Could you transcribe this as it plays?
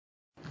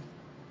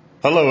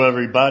Hello,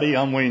 everybody.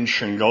 I'm Wayne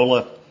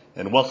Shingola,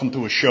 and welcome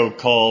to a show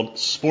called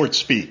Sports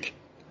Speak,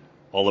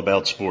 all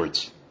about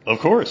sports. Of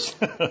course.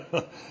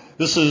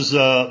 This is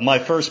my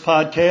first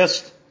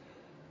podcast.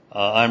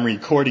 I'm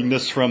recording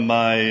this from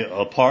my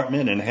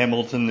apartment in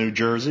Hamilton, New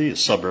Jersey, a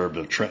suburb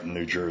of Trenton,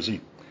 New Jersey.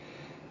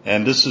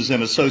 And this is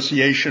in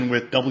association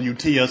with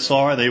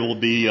WTSR. They will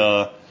be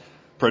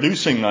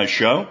producing my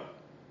show.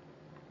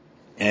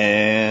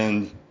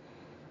 And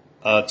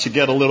to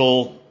get a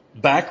little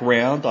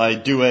background, I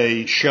do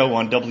a show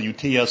on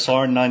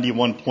WTSR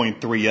 91.3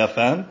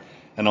 FM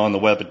and on the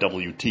web at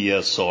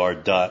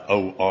WTSR.org.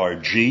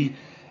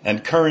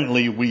 And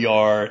currently we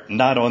are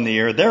not on the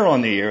air. They're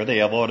on the air. They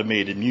have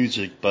automated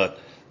music, but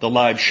the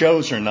live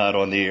shows are not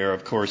on the air,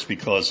 of course,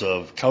 because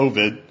of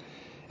COVID.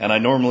 And I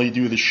normally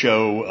do the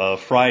show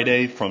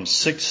Friday from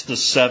 6 to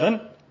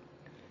 7.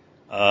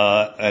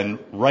 And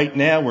right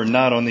now we're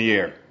not on the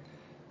air.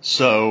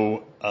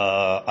 So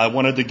I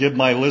wanted to give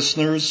my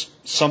listeners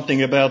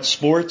something about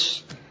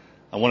sports.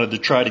 I wanted to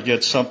try to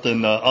get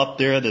something up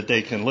there that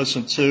they can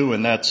listen to,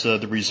 and that's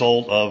the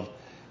result of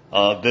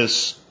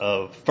this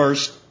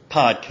first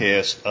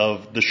podcast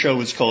of the show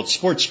is called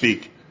Sports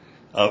Speak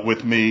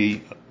with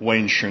me,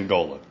 Wayne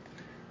Shingola.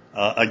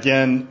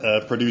 Again,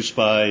 produced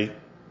by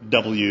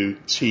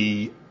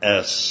WTSR.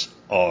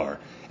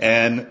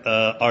 And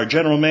our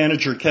general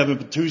manager, Kevin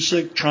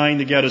Petusik, trying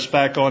to get us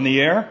back on the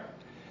air.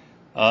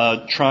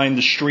 Trying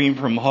to stream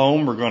from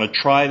home. We're going to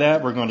try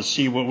that. We're going to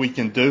see what we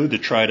can do to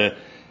try to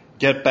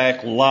get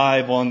back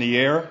live on the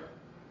air.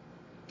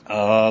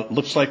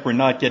 Looks like we're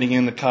not getting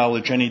into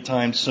college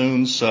anytime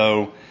soon,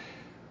 so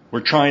we're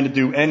trying to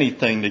do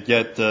anything to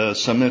get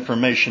some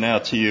information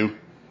out to you.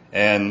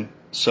 And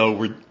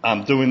so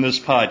I'm doing this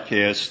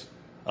podcast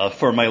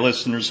for my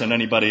listeners and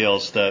anybody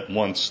else that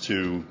wants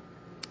to,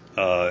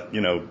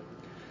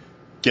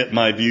 get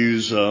my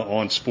views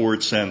on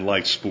sports and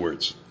like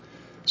sports.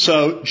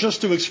 So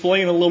just to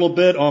explain a little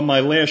bit, on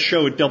my last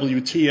show at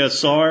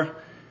WTSR,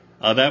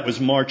 that was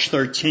March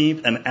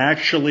 13th, and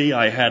actually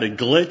I had a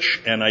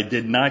glitch and I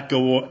did not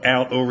go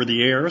out over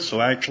the air.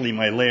 So actually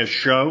my last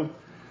show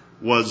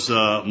was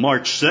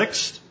March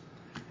 6th.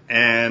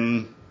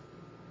 And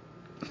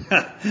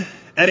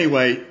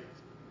anyway,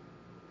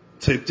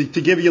 to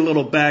give you a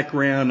little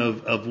background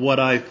of what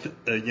I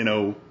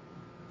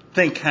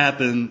think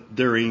happened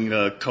during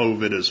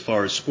COVID as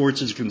far as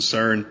sports is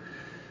concerned.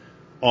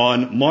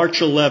 On March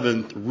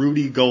 11th,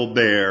 Rudy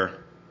Gobert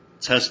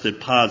tested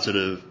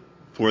positive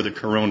for the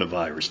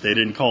coronavirus. They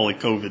didn't call it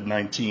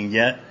COVID-19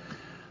 yet.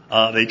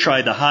 They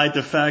tried to hide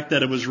the fact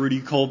that it was Rudy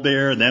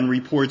Gobert. Then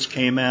reports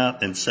came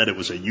out and said it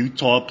was a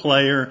Utah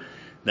player.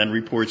 Then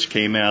reports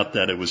came out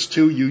that it was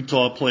two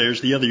Utah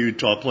players. The other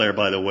Utah player,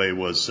 by the way,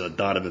 was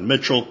Donovan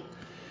Mitchell.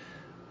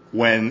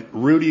 When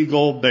Rudy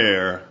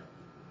Gobert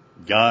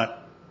got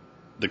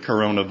the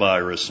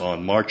coronavirus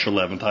on March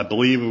 11th. I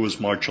believe it was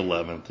March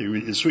 11th.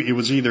 It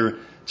was either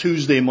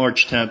Tuesday,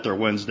 March 10th or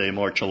Wednesday,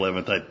 March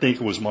 11th. I think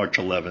it was March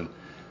 11th.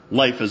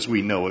 Life as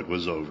we know it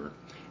was over.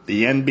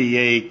 The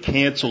NBA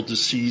canceled the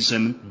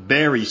season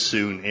very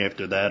soon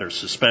after that, or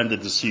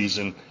suspended the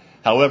season,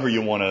 however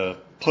you want to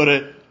put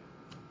it.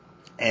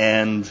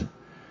 And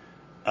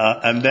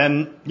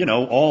then,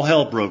 all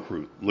hell broke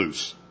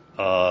loose.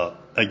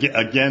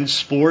 Again,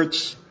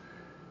 sports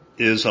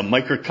is a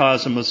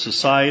microcosm of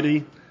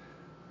society.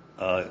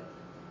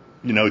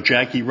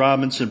 Jackie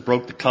Robinson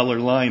broke the color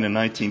line in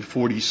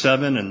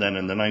 1947, and then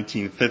in the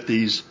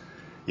 1950s,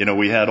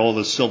 we had all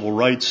the civil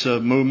rights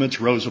movements,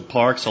 Rosa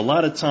Parks. A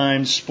lot of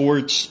times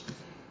sports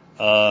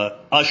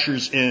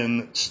ushers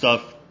in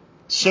stuff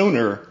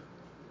sooner,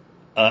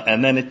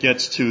 and then it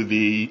gets to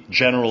the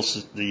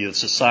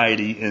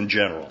society in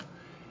general.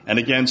 And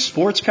again,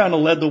 sports kind of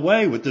led the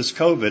way with this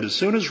COVID. As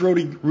soon as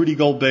Rudy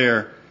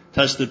Gobert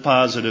tested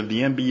positive,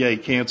 the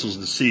NBA cancels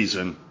the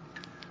season.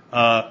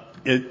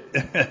 And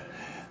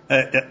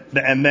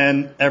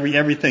then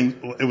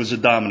everything, it was a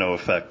domino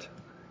effect.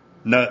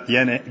 No, the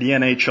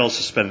NHL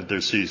suspended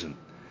their season.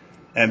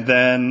 And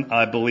then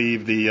I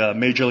believe the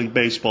Major League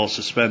Baseball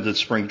suspended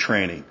spring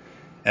training.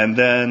 And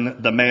then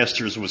the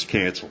Masters was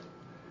canceled.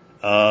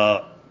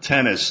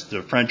 Tennis,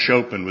 the French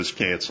Open was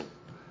canceled.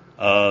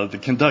 The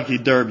Kentucky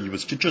Derby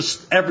was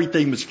just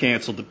everything was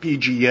canceled. The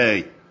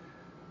PGA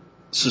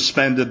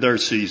suspended their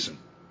season.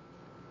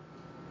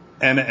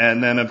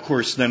 And then, of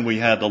course, then we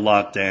had the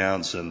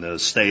lockdowns and the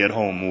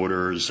stay-at-home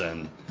orders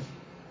and,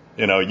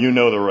 you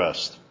know the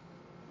rest.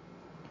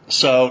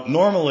 So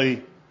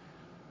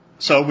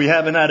we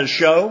haven't had a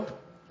show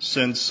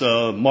since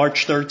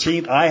March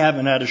 13th. I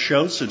haven't had a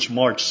show since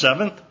March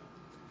 7th,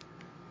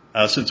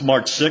 since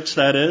March 6th,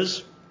 that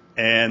is.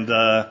 And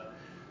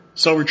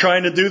so we're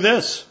trying to do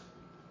this.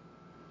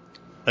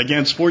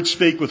 Again, Sports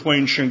Speak with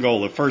Wayne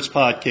Shingola, first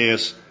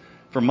podcast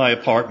from my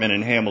apartment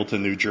in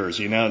Hamilton, New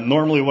Jersey. Now,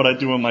 normally what I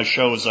do on my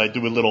show is I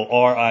do a little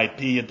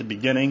RIP at the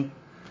beginning,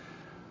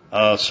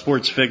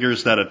 sports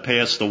figures that have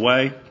passed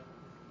away.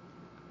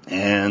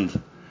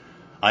 And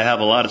I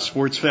have a lot of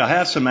sports figures. I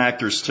have some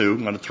actors too.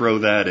 I'm going to throw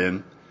that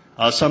in.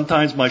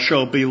 Sometimes my show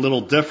will be a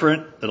little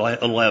different.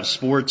 It'll have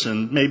sports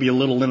and maybe a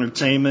little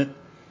entertainment,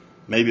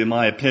 maybe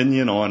my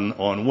opinion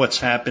on what's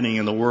happening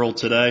in the world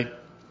today.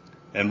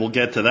 And we'll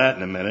get to that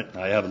in a minute.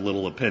 I have a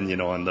little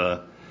opinion on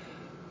the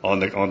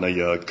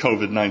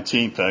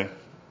COVID-19 thing.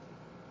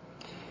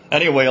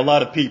 Anyway, a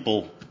lot of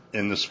people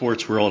in the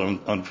sports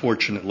world,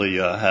 unfortunately,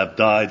 have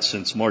died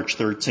since March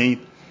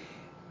 13th.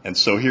 And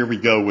so here we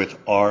go with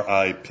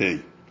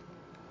RIP.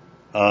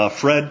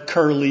 Fred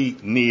Curly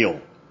Neal,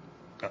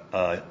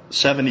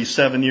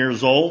 77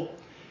 years old.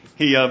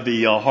 He of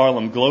the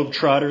Harlem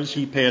Globetrotters.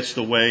 He passed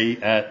away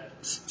at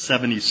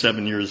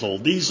 77 years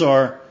old. These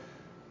are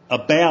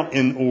about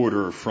in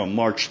order from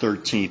March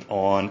 13th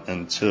on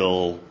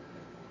until,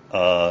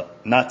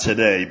 not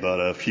today, but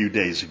a few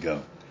days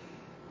ago.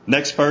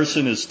 Next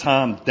person is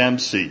Tom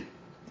Dempsey.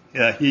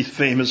 He's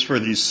famous for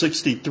the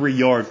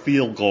 63-yard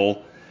field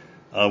goal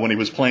when he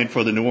was playing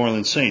for the New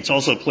Orleans Saints.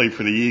 Also played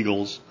for the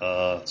Eagles.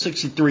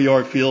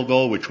 63-yard field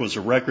goal, which was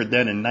a record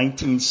then in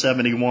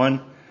 1971.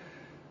 I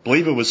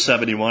believe it was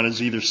 71. It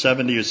was either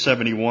 70 or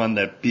 71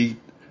 that beat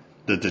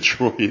the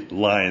Detroit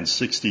Lions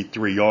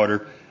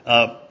 63-yarder.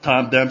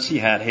 Tom Dempsey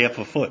had half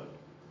a foot.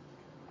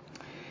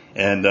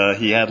 And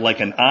he had like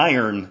an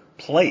iron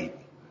plate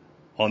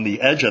on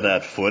the edge of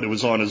that foot. It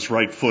was on his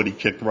right foot. He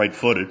kicked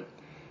right-footed.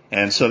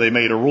 And so they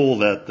made a rule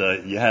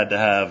that you had to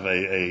have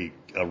a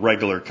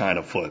regular kind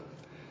of foot.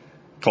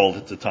 Called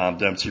it the Tom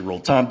Dempsey rule.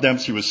 Tom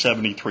Dempsey was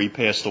 73,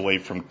 passed away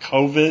from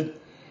COVID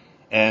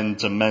and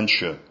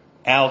dementia.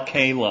 Al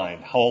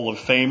Kaline, Hall of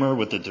Famer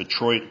with the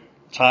Detroit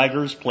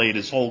Tigers, played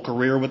his whole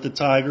career with the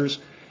Tigers.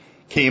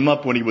 Came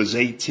up when he was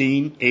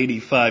 18,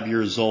 85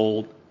 years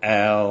old,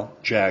 Al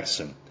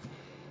Jackson.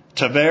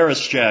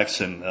 Tavares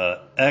Jackson,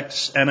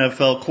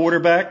 ex-NFL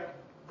quarterback,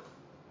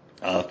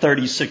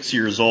 36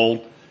 years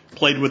old,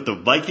 played with the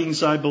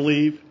Vikings, I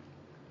believe,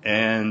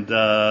 and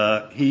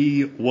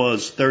he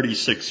was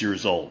 36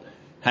 years old.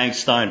 Hank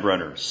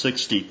Steinbrenner,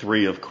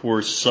 63, of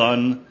course,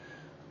 son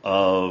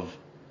of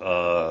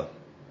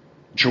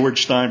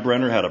George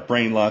Steinbrenner, had a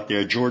brain lock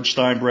there. George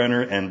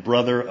Steinbrenner and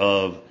brother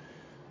of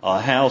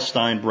Hal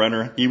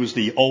Steinbrenner. He was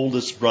the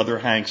oldest brother,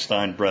 Hank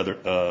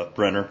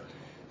Steinbrenner,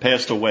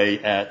 passed away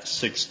at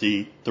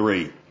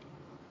 63.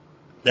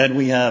 Then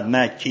we have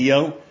Matt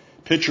Keogh,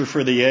 pitcher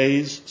for the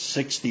A's,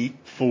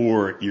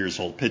 64 years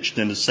old, pitched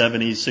in the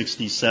 70s,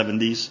 60s,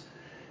 70s.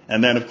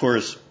 And then, of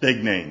course,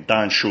 big name,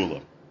 Don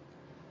Shula,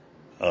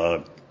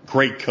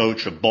 great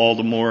coach of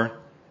Baltimore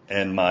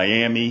and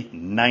Miami,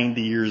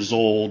 90 years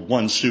old,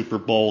 won Super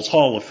Bowls,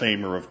 Hall of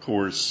Famer, of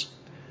course.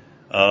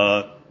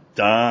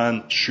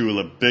 Don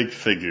Shula, big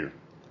figure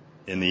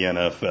in the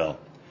NFL.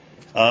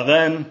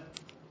 Then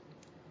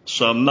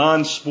some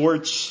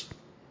non-sports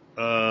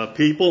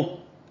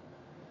people.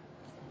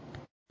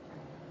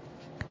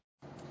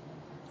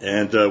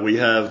 And we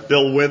have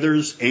Bill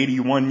Withers,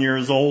 81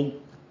 years old.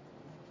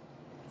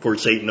 Of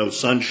course, Ain't No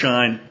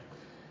Sunshine.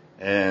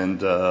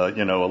 And,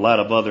 a lot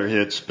of other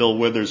hits. Bill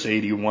Withers,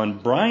 81.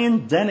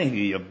 Brian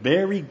Dennehy, a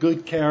very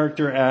good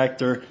character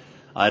actor.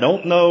 I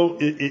don't know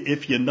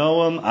if you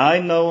know him. I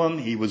know him.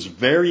 He was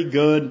very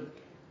good.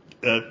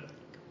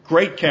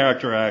 Great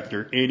character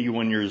actor,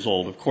 81 years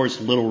old. Of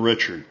course, Little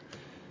Richard.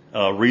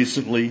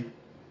 Recently,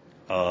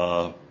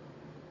 not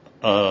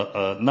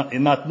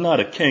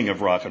a king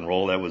of rock and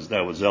roll. That was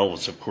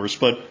Elvis, of course,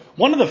 but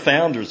one of the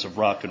founders of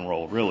rock and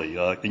roll, really.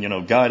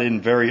 Got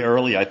in very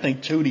early. I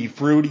think Tutti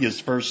Frutti, his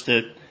first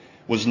hit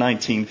was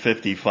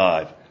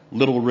 1955.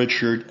 Little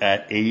Richard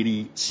at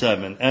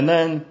 87. And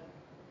then,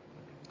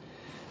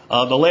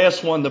 the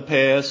last one to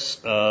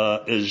pass,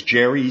 is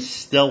Jerry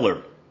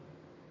Stiller.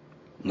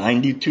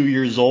 92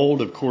 years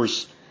old, of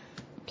course,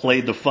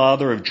 played the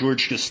father of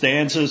George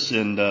Costanza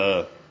in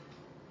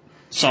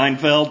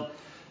Seinfeld.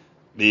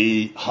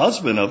 The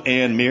husband of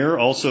Ann Meare,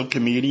 also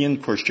comedian.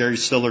 Of course, Jerry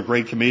Stiller,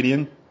 great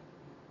comedian.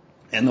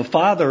 And the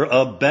father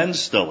of Ben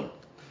Stiller.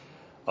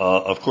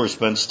 Of course,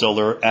 Ben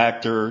Stiller,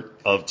 actor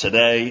of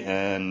today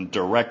and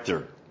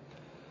director.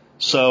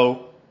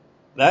 So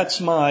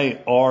that's my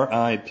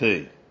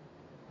RIP.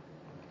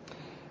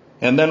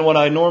 And then what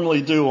I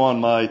normally do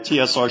on my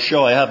TSR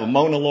show, I have a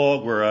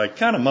monologue where I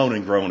kind of moan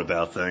and groan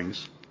about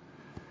things.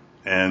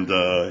 And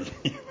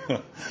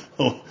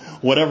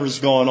whatever's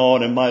going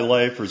on in my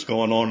life or is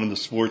going on in the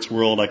sports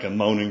world, I can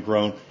moan and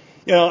groan.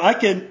 I'm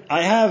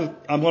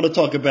going to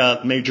talk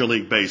about Major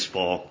League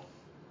Baseball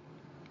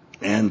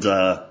and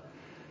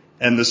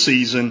the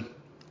season,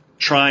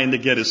 trying to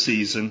get a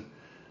season.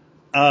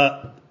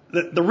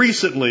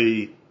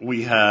 Recently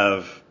we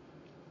have,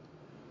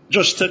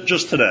 just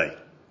today,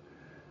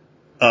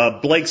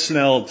 Blake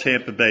Snell,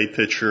 Tampa Bay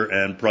pitcher,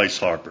 and Bryce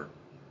Harper.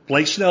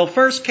 Blake Snell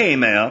first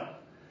came out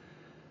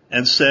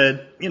and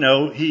said,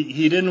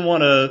 he didn't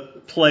want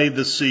to play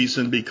this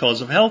season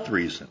because of health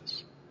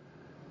reasons.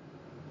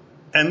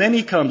 And then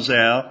he comes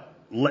out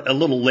a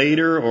little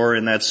later or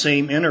in that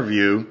same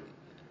interview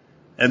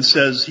and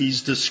says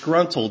he's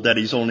disgruntled that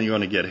he's only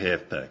going to get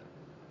half pay.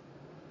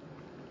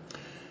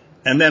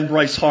 And then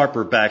Bryce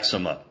Harper backs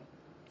him up.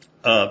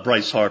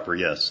 Bryce Harper,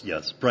 yes,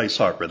 Bryce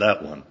Harper,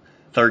 that one.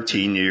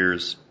 13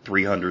 years,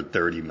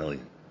 330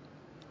 million.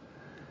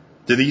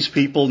 Do these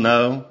people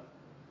know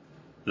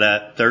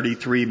that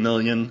 33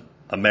 million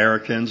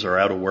Americans are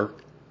out of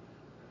work?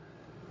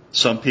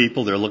 Some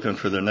people, they're looking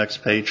for their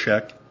next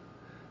paycheck.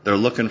 They're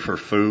looking for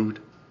food.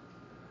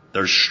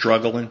 They're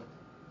struggling.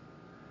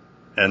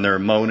 And they're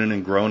moaning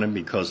and groaning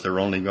because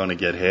they're only going to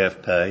get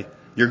half pay.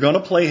 You're going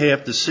to play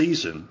half the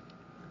season,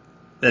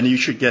 then you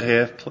should get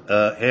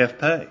half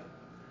pay.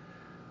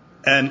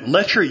 And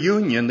let your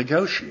union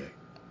negotiate.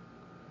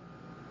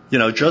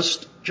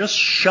 Just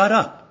shut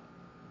up.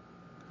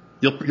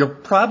 You're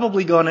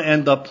probably going to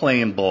end up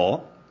playing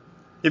ball.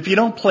 If you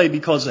don't play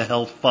because of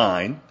health,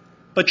 fine.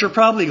 But you're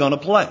probably going to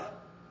play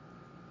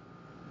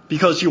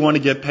because you want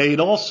to get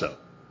paid also.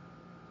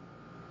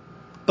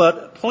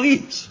 But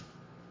please,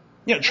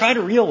 try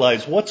to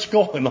realize what's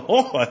going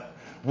on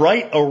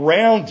right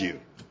around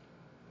you.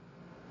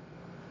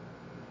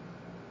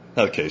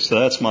 Okay, so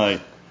that's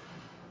my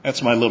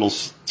little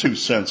 2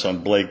 cents on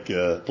Blake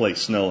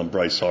Snell and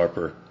Bryce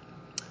Harper.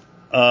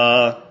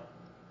 All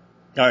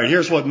right,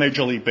 here's what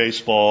Major League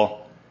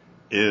Baseball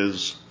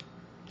is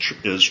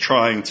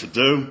trying to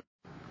do,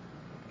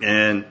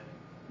 and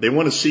they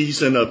want a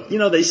season of,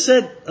 they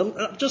said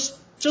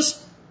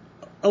just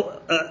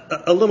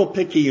a little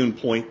picayune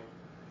point.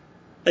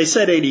 They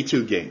said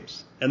 82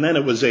 games, and then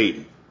it was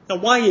 80. Now,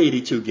 why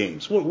 82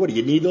 games? What do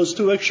you need those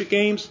 2 extra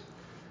games?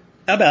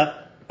 How about,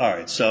 all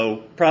right,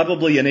 so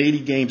probably an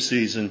 80-game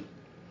season.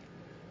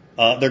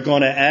 They're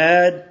going to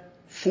add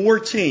 4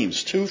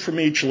 teams, 2 from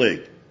each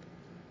league,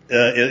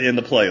 in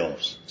the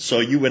playoffs. So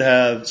you would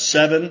have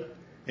 7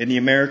 in the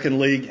American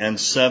League and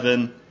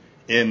 7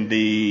 in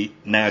the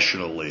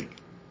National League.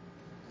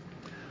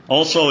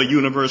 Also a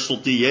universal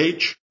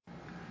DH.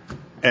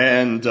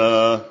 And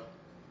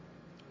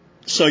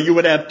so you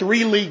would have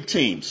 3 league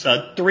teams,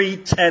 3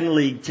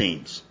 10-league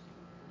teams.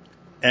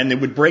 And they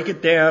would break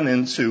it down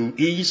into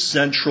East,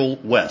 Central,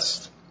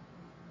 West.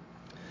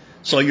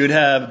 So you'd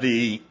have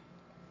in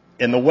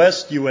the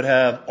West, you would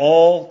have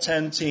all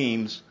 10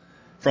 teams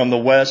from the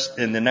West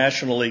in the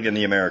National League and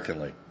the American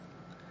League.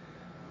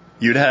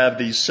 You'd have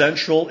the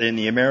Central in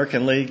the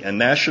American League and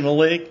National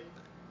League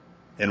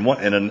in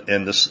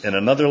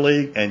another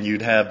league, and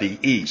you'd have the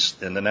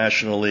East in the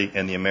National League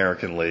and the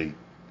American League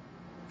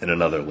in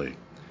another league.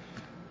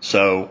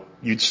 So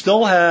you'd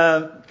still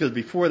have, because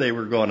before they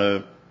were going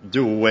to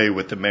do away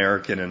with the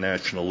American and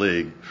National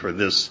League for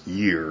this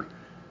year,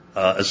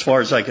 as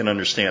far as I can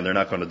understand, they're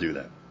not going to do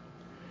that.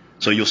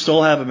 So you'll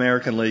still have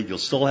American League, you'll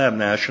still have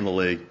National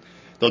League.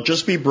 They'll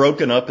just be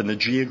broken up in the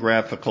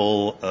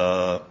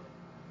geographical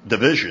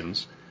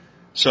divisions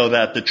so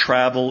that the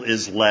travel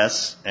is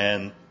less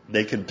and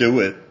they can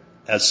do it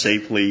as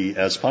safely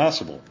as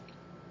possible.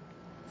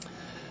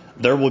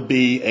 There would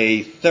be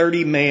a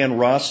 30-man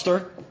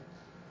roster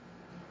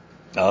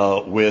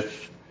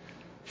with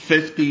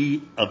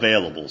 50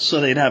 available. So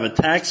they'd have a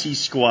taxi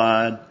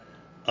squad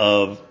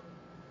of,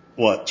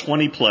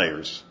 20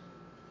 players.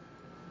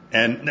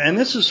 And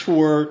this is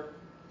for,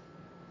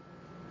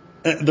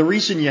 the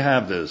reason you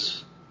have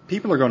this,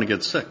 people are going to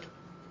get sick,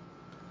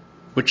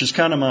 which is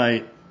kind of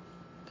my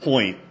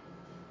point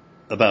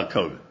about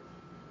COVID.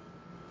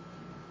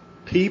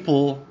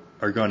 People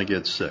are going to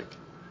get sick.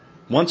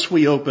 Once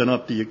we open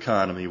up the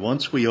economy, we're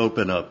still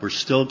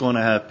going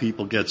to have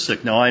people get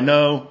sick. Now, I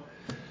know,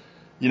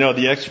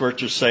 the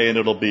experts are saying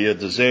it'll be a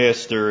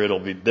disaster, it'll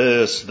be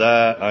this,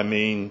 that. I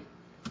mean,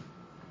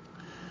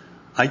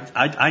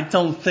 I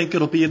don't think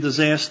it'll be a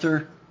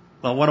disaster.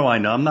 Well, what do I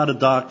know? I'm not a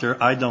doctor.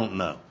 I don't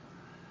know.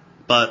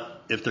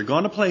 But if they're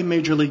going to play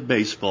Major League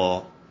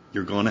Baseball,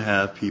 you're going to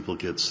have people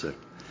get sick.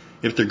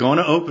 If they're going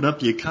to open up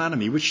the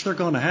economy, which they're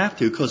going to have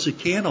to, because it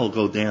can't all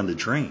go down the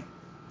drain.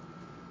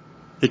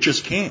 It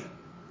just can't.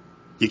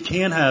 You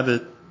can't have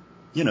it,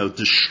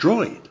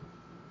 destroyed.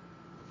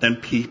 Then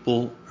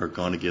people are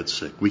going to get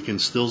sick. We can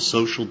still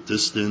social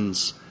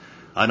distance,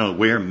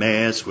 wear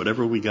masks,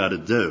 whatever we got to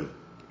do.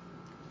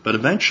 But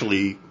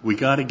eventually, we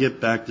got to get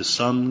back to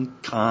some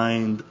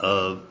kind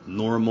of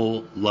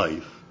normal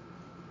life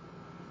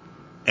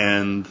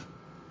and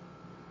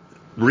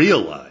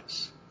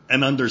realize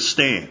and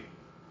understand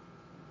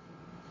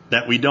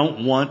that we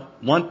don't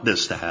want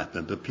this to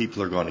happen, but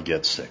people are going to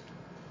get sick.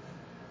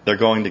 They're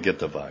going to get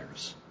the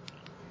virus.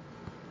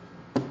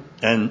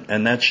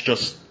 And that's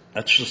just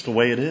the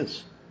way it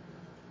is.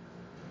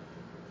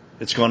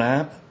 It's going to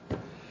happen.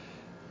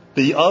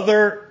 The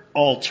other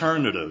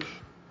alternative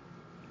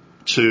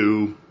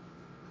to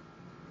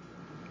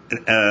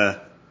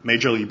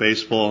Major League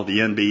Baseball, the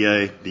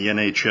NBA, the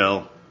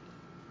NHL,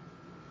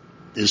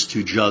 is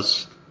to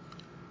just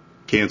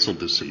cancel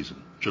the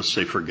season. Just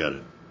say forget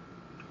it.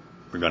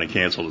 We're going to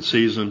cancel the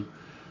season.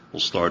 We'll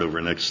start over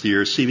next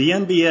year. See, the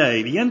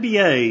NBA,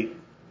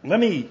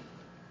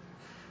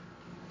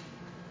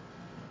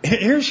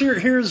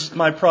 here's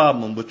my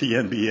problem with the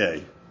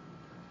NBA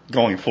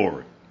going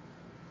forward.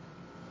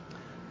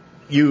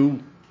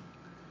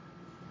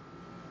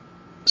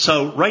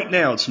 So right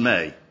now it's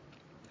May.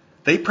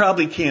 They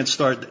probably can't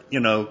start,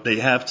 they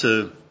have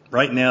to,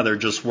 right now they're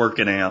just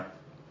working out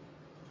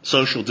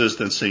social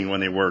distancing when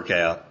they work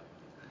out.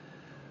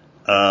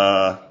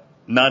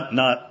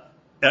 Not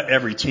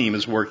every team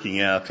is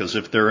working out, because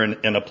if they're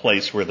in a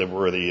place where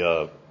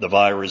the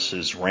virus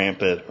is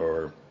rampant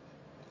or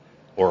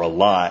a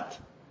lot,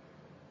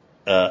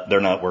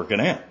 they're not working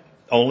out.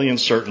 Only in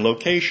certain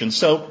locations.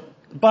 So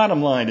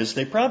bottom line is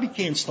they probably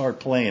can't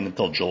start playing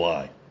until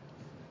July.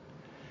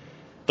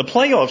 The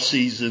playoff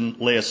season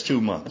lasts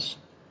 2 months.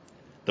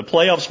 The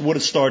playoffs would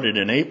have started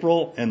in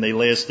April, and they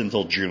last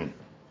until June.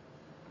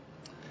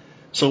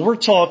 So we're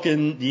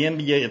talking the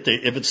NBA,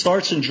 if it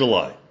starts in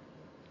July,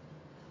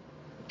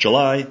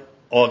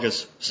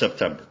 August,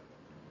 September.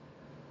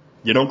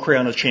 You don't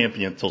crown a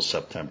champion until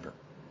September.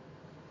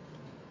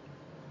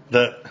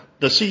 The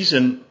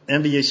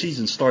NBA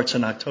season starts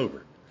in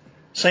October.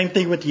 Same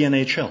thing with the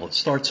NHL. It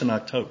starts in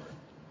October.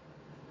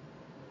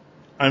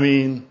 I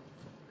mean,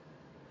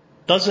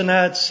 doesn't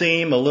that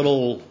seem a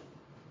little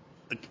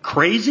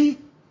crazy?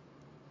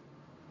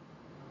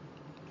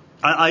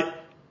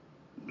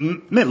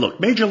 Look,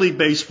 Major League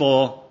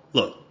Baseball,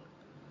 look,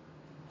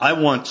 I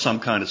want some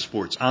kind of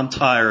sports. I'm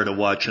tired of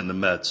watching the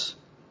Mets,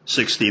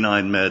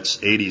 69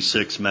 Mets,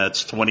 86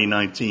 Mets,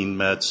 2019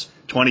 Mets,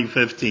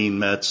 2015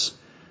 Mets,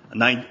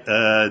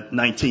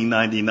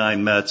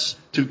 1999 Mets,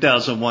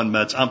 2001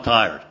 Mets. I'm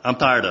tired. I'm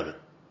tired of it.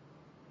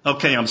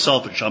 Okay, I'm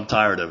selfish. I'm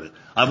tired of it.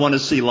 I want to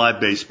see live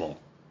baseball.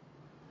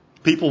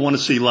 People want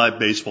to see live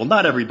baseball.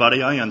 Not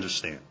everybody, I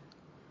understand.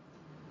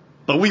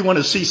 But we want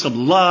to see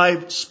some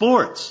live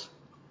sports.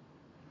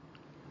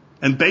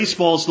 And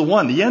baseball's the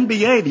one. The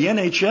NBA, the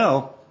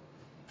NHL,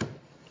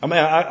 I mean,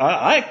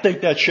 I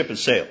think that ship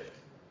has sailed.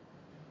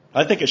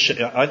 I think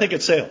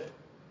it sailed.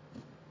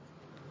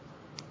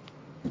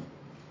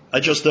 I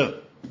just do.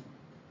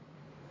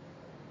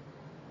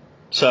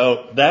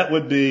 So that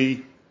would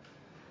be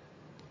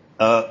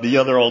the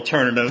other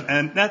alternative,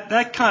 and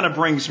that kind of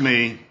brings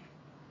me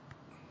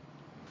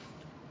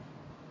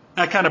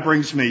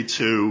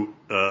to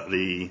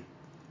the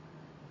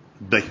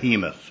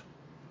behemoth,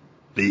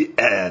 the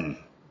NFL.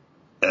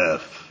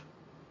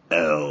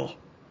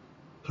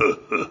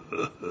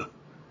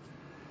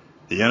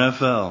 The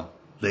NFL,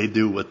 they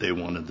do what they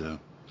want to do.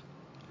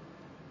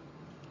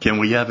 Can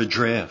we have a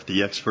draft?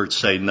 The experts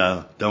say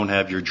no, don't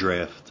have your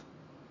draft.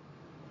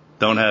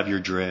 Don't have your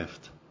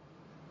draft.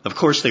 Of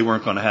course they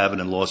weren't going to have it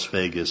in Las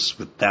Vegas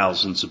with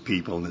thousands of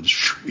people in the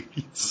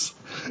streets.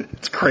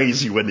 It's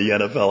crazy when the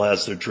NFL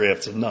has their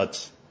drafts. It's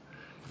nuts.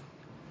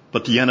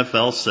 But the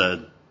NFL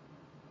said,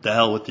 the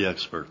hell with the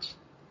experts.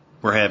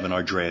 We're having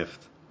our draft.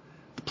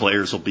 The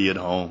players will be at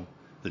home.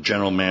 The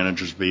general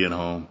managers will be at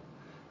home.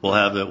 We'll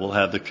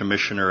have the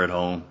commissioner at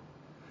home.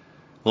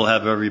 We'll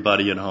have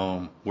everybody at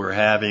home. We're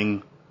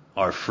having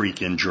our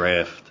freaking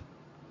draft.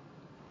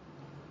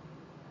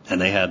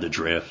 And they had the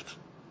draft.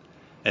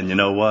 And you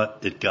know what?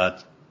 It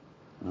got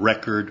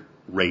record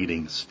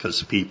ratings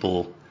because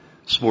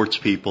sports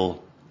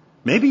people,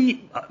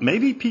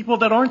 maybe people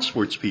that aren't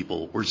sports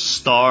people, were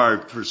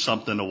starved for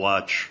something to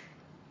watch.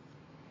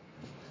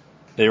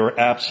 They were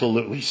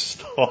absolutely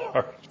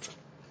starved.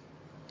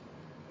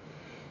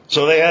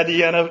 So they had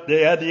the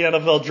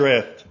NFL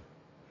draft.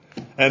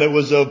 And it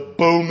was a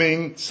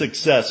booming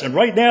success. And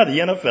right now the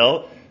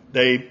NFL,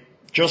 they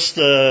just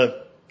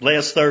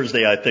last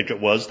Thursday, I think it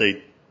was,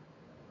 they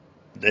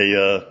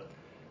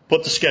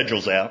put the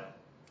schedules out.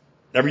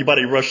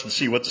 Everybody rushed to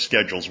see what the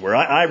schedules were.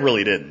 I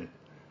really didn't.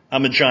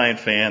 I'm a Giant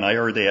fan. I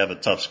heard they have a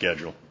tough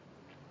schedule.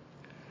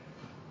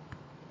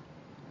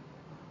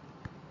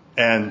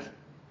 And,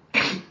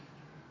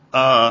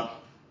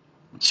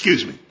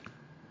 excuse me.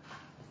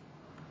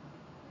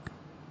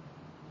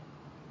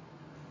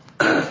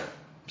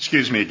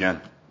 Excuse me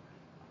again.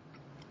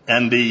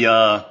 And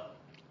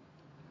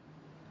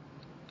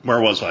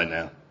where was I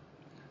now?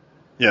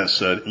 Yes,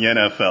 the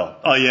NFL.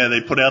 Oh yeah,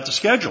 they put out the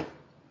schedule.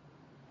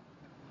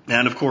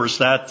 And of course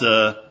that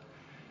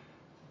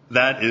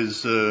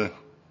is,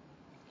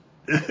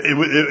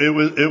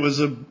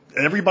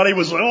 everybody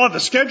was like, oh, the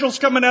schedule's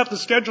coming out.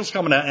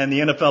 And the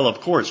NFL,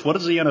 of course, what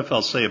does the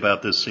NFL say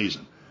about this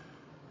season?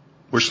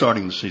 We're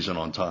starting the season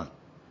on time.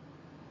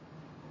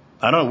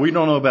 We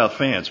don't know about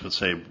fans, but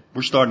say,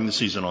 we're starting the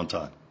season on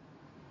time.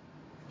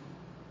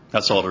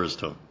 That's all there is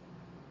to it.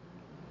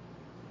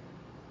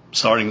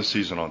 Starting the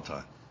season on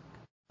time.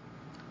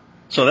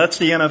 So that's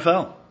the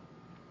NFL.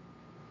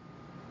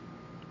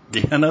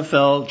 The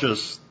NFL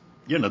just,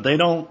 they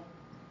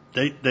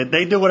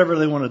do whatever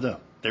they want to do.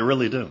 They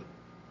really do.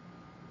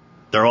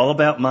 They're all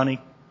about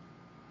money.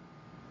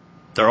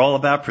 They're all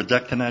about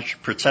protecting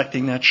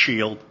that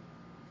shield.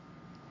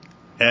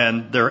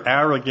 And their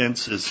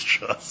arrogance is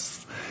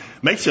just,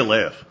 makes you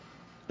laugh.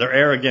 Their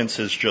arrogance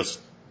is just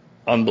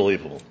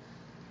unbelievable.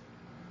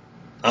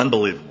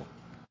 Unbelievable.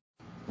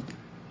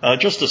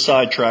 Just to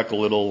sidetrack a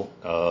little,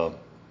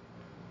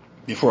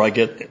 before I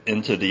get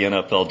into the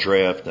NFL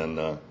draft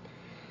and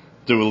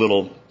do a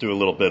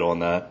little bit on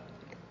that.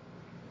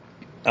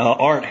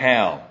 Art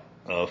Howe,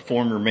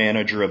 former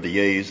manager of the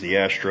A's, the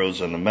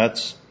Astros, and the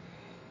Mets,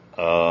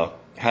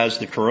 has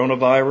the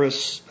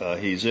coronavirus.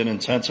 He's in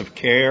intensive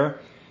care.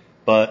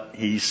 but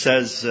he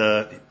says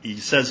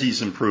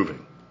he's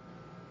improving.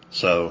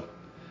 So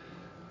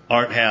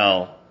Art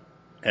Howe,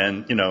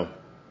 and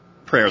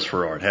prayers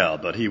for Art Howe,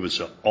 but he was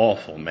an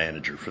awful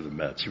manager for the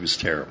Mets. He was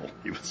terrible.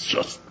 He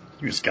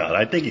was God.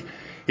 I think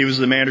he was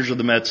the manager of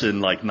the Mets in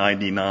like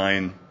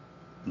 99,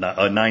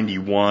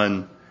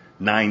 91,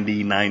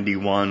 90,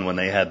 91 when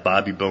they had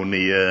Bobby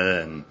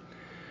Bonilla and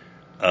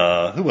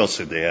who else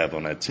did they have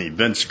on that team?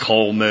 Vince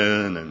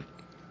Coleman, and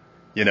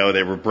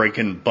they were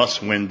breaking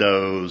bus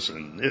windows,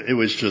 and it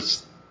was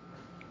just,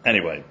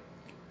 anyway,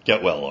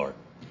 get well, Art.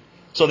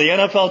 So the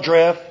NFL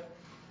draft,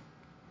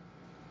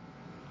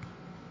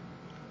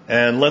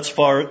 and let's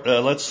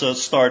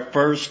start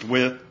first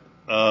with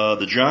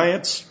the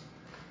Giants.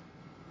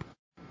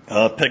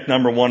 Pick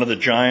number 1 of the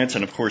Giants,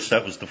 and of course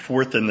that was the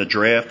 4th in the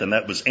draft, and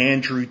that was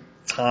Andrew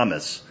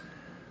Thomas,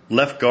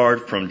 left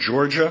guard from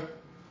Georgia.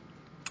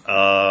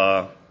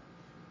 A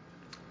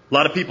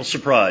lot of people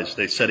surprised.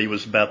 They said he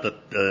was about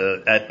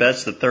at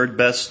best, the 3rd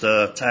best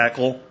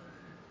tackle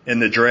in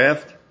the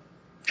draft.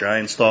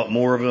 Giants thought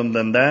more of him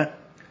than that.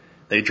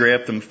 They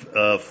drafted him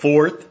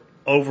 4th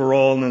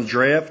overall in the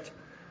draft.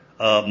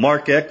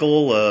 Mark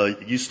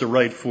Eckel used to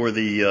write for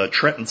the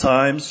Trenton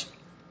Times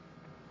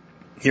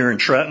here in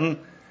Trenton.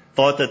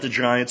 Thought that the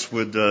Giants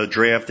would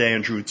draft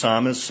Andrew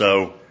Thomas,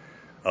 so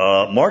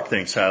Mark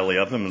thinks highly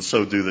of him, and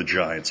so do the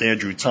Giants.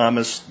 Andrew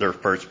Thomas, their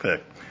first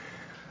pick.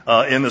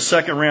 In the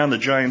 2nd round, the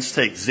Giants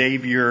take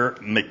Xavier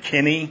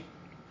McKinney,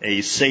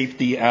 a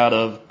safety out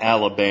of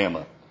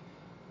Alabama.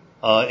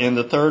 In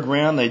the 3rd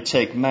round, they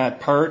take Matt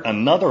Pert,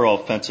 another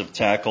offensive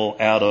tackle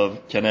out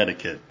of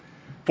Connecticut.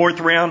 4th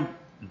round,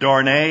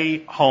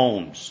 Darnay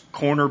Holmes,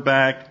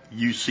 cornerback,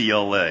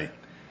 UCLA.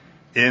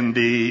 In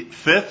the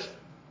 5th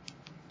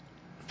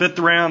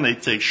round, they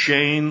take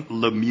Shane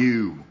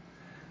Lemieux,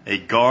 a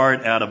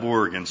guard out of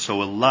Oregon.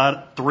 So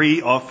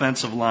 3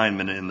 offensive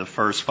linemen in the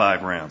first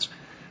 5 rounds.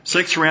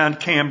 6th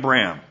round, Cam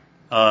Brown,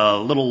 a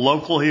little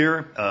local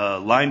here,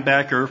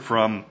 linebacker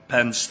from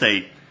Penn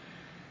State.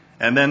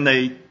 And then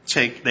they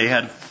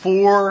had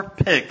 4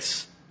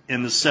 picks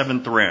in the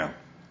 7th round.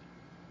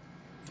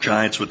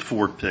 Giants with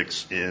 4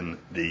 picks in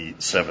the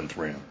 7th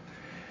round.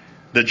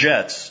 The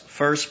Jets,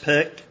 first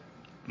pick,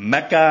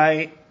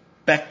 Mekhi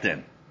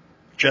Becton.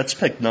 Jets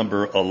pick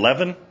number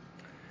 11.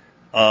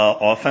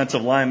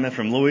 Offensive lineman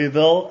from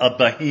Louisville, a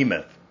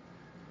behemoth.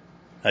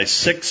 A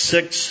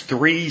 6'6",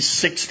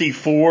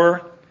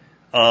 364.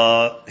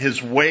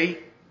 His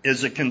weight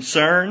is a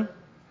concern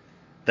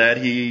that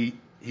he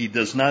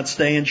does not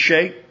stay in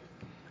shape.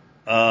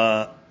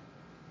 A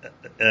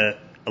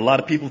lot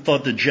of people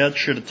thought the Jets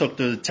should have took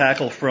the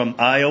tackle from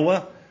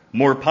Iowa,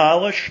 more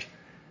polished,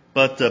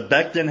 but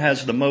Becton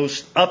has the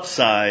most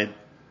upside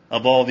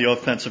of all the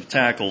offensive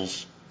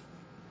tackles,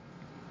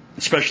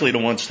 especially the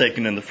ones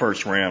taken in the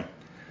 1st round.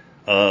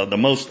 The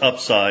most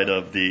upside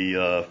of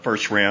the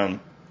 1st round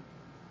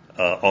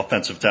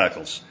offensive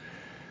tackles.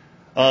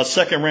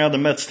 2nd round, the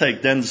Mets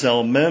take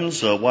Denzel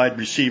Mims, a wide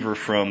receiver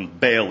from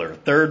Baylor.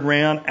 3rd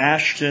round,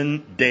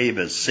 Ashton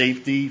Davis,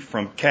 safety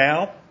from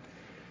Cal.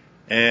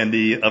 And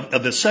the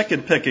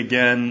 2nd pick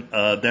again,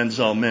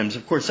 Denzel Mims.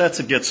 Of course, that's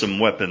to get some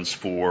weapons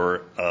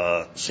for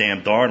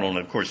Sam Darnold, and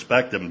of course,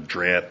 Beckham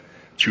draft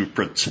to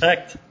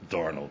protect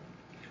Darnold.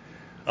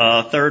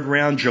 3rd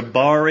round,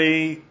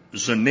 Jabari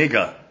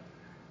Zuniga,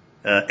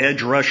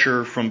 edge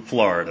rusher from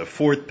Florida.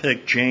 4th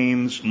pick,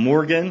 James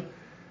Morgan,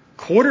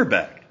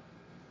 quarterback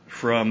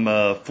from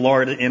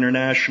Florida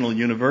International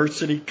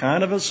University.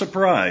 Kind of a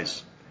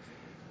surprise.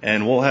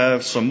 And we'll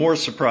have some more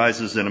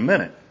surprises in a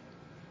minute.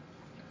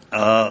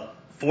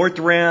 4th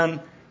round,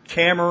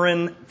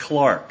 Cameron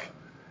Clark,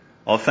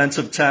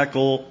 offensive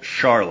tackle,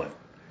 Charlotte.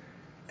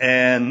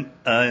 And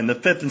in the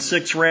 5th and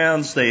 6th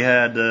rounds, they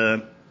had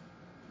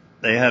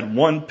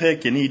 1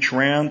 pick in each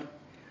round.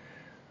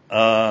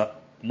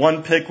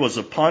 1 pick was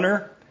a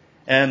punter,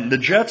 and the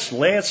Jets'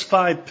 last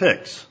 5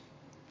 picks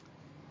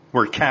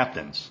were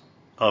captains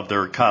of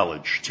their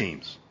college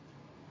teams.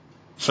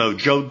 So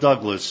Joe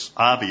Douglas,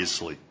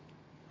 obviously,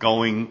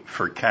 going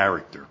for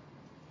character.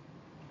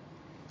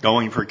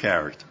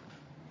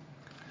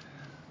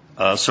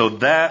 So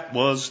that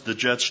was the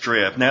Jets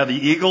draft. Now the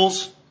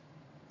Eagles,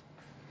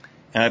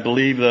 and I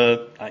believe,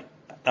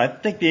 I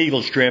think the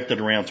Eagles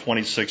drafted around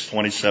 26th,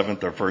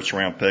 27th, their 1st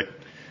round pick.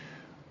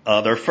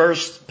 Their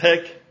first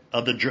pick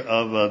of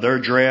their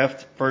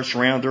draft, 1st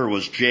rounder,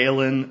 was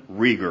Jalen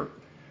Reagor,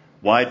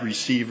 wide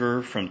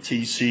receiver from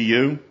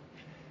TCU.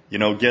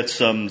 Get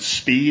some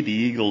speed. The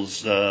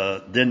Eagles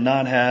did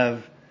not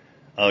have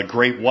a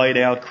great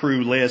whiteout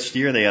crew last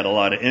year. They had a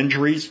lot of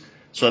injuries.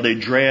 So they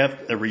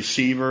draft a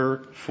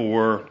receiver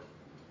for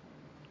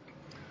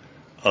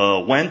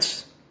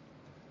Wentz,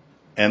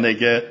 and they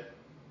get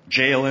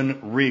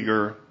Jalen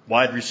Reagor,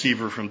 wide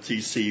receiver from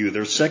TCU.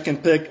 Their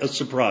 2nd pick, a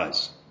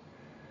surprise.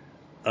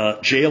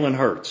 Jalen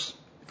Hurts,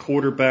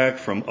 quarterback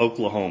from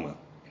Oklahoma.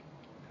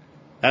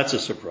 That's a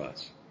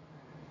surprise.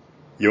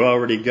 You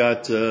already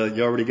got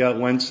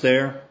Wentz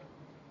there.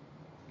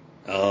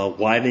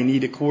 Why they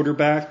need a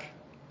quarterback?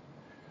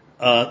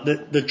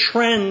 The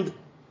trend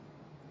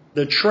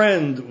the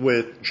trend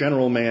with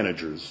general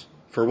managers,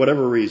 for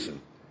whatever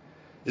reason,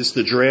 is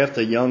to draft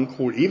a young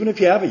quarterback, even if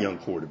you have a young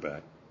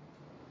quarterback,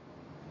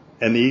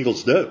 and the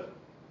Eagles do,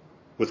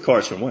 with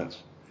Carson Wentz.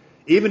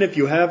 Even if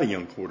you have a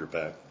young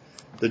quarterback,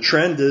 the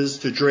trend is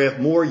to draft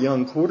more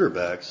young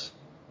quarterbacks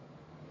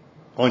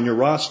on your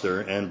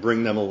roster and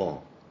bring them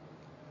along.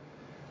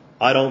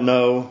 I don't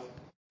know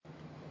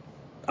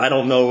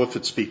if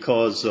it's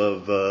because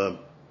of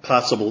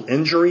possible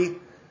injury.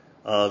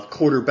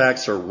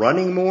 Quarterbacks are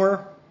running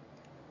more,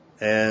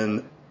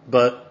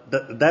 but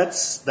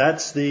that's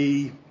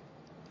the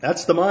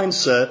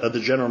mindset of the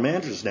general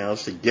managers now,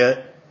 is to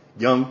get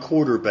young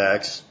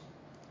quarterbacks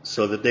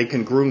so that they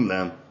can groom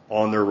them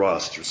on their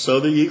roster. So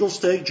the Eagles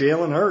take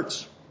Jalen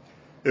Hurts,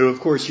 who of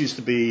course used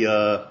to be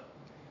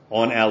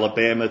on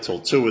Alabama till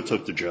Tua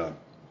took the job.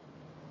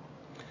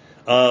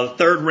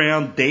 Third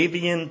round,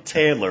 Davian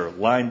Taylor,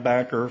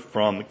 linebacker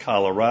from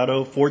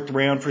Colorado. Fourth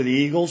round for the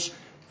Eagles,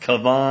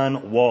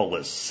 Kavon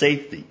Wallace,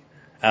 safety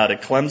out of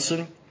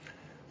Clemson.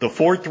 The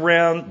fourth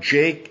round,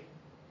 Jake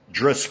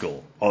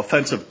Driscoll,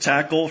 offensive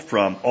tackle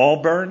from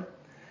Auburn.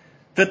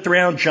 Fifth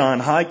round, John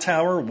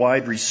Hightower,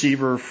 wide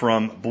receiver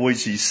from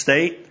Boise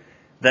State.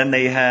 Then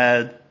they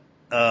had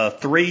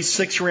 3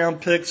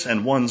 sixth-round picks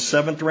and 1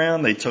 seventh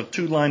round. They took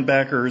 2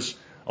 linebackers,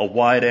 a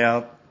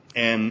wideout,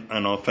 and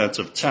an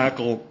offensive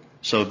tackle.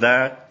 So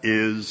that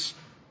is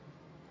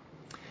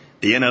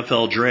the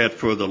NFL draft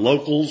for the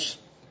locals,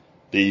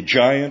 the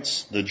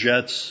Giants, the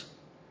Jets,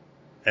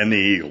 and the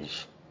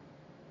Eagles.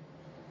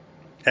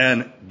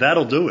 And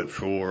that'll do it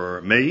for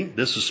me.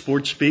 This is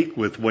Sports Speak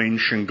with Wayne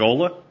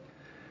Shingola,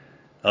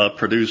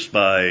 produced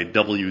by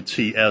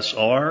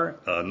WTSR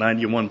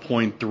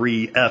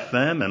 91.3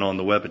 FM and on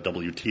the web at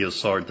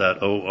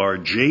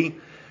WTSR.org.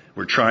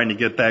 We're trying to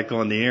get back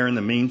on the air. In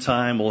the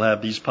meantime, we'll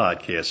have these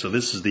podcasts. So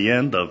this is the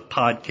end of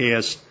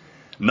podcast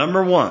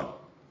number 1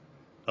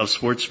 of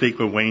Sports Speak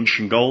with Wayne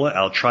Shingola.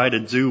 I'll try to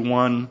do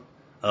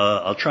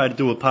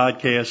a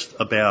podcast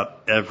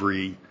about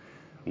every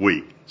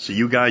week. So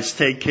you guys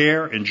take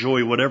care.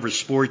 Enjoy whatever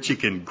sports you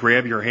can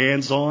grab your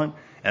hands on.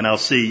 And I'll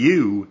see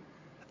you